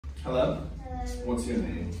Hello? Hello. What's your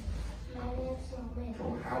name? My name is Minh.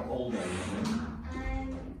 Oh, how old are you?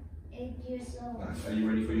 I'm 8 years old. Nice. Are you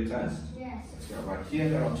ready for your test? Yes. Let's go. Right here,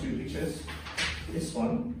 there are two pictures. This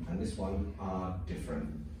one and this one are different.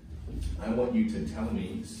 I want you to tell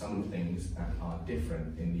me some things that are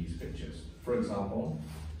different in these pictures. For example,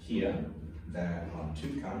 here there are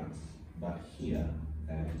 2 kites, but here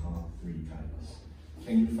there are 3 kites.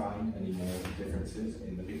 Can you find any more differences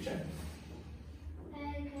in the picture?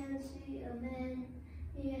 I can see a man.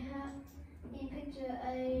 In picture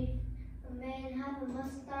A man have a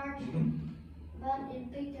mustache, but in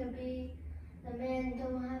picture B, the man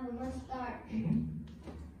don't have a mustache. In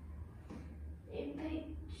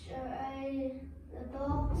picture A, the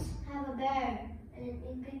dogs have a bear,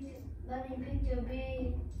 but in picture B,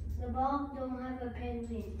 the dog don't have a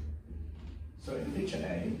penguin. So in picture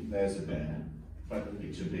A, there's a bear, but in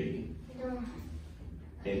picture B,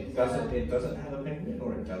 it doesn't have a penguin,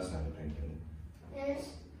 or it does have a penguin? Yes,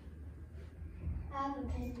 have a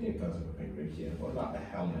penguin. It does have a penguin here. What about the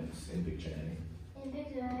helmets in picture A? In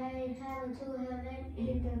picture A, have 2 helmets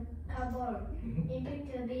in the cupboard. In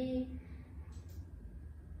picture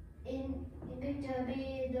B,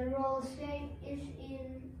 the roller skate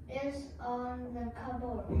is on the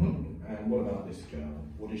cupboard. And what about this girl?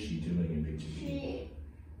 What is she doing in picture B?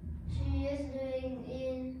 She is doing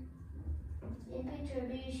in picture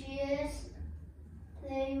B. She is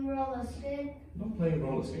playing roller skate. Not playing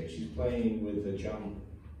roller skate. She's playing with the jump.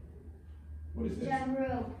 What is this? Jump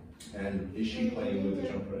rope. And is she playing with the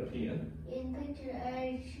jump rope here? In picture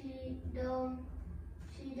A, she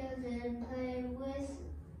doesn't play with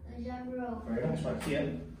a jump rope. Very nice. Right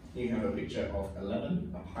here, you have a picture of a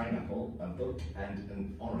lemon, a pineapple, a book, and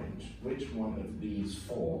an orange. Which one of these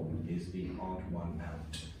 4 is the odd one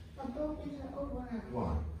out? A book is an odd one out.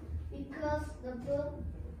 Why? Because the book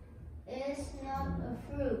is not a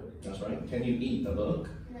fruit. That's right. Can you eat the book?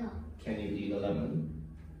 No. Can you eat a lemon?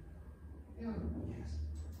 No.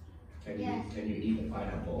 Yes. Can you eat a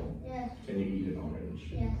pineapple? Yes. Can you eat an orange?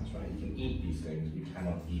 Yes. That's right. You can eat these things. You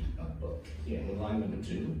cannot eat a book. Here, in line number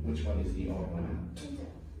 2, which one is the odd one out?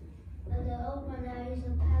 The odd one out is a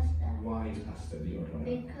pasta. Why is pasta the odd one out?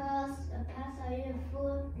 Because a pasta is a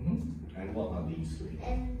food. And what are these 3?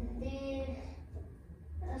 And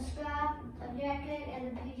a scarf, a jacket, and a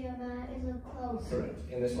pyjama is a clothes. Correct.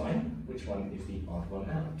 In this line, which one is the odd one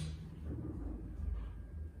out?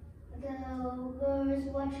 The girl's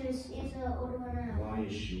watches is the odd one out. Why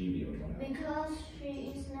is she the odd one out? Because she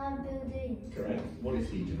is not building. Correct. What is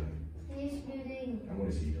he doing? He's building. And what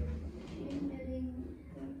is he doing? She's building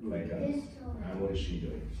Lego. this toy. And what is she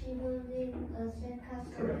doing? She's building a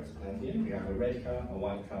sandcastle. Correct. And here we have a red car, a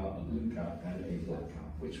white car, a blue car, and a black car.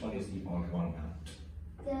 Which one is the odd one out?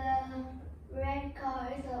 The red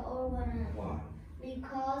car is the odd one out. Why?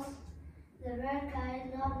 Because the red car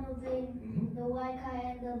is not moving, the white car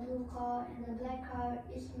and the blue car and the black car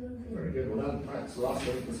is moving. Very good. Well done. Right, so last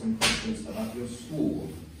one for some questions about your school.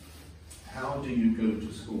 How do you go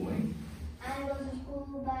to schooling? I go to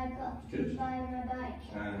school by my bike.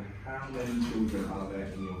 And how many children are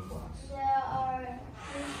there in your class? There are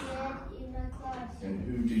 3 kids in my class. And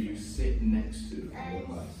who do you sit next to in I your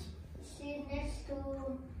class? sit next to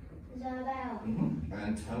Zabao.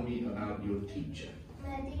 And tell me about your teacher.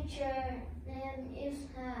 My teacher name is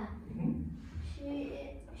Ha.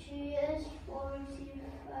 She is 43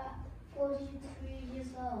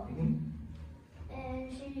 years old.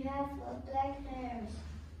 And she has black hair.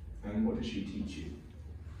 And what does she teach you?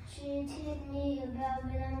 She taught me about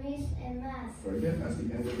Vietnamese and math. Very good. That's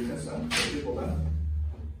the end of the lesson. Very good. Well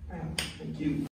done. Thank you.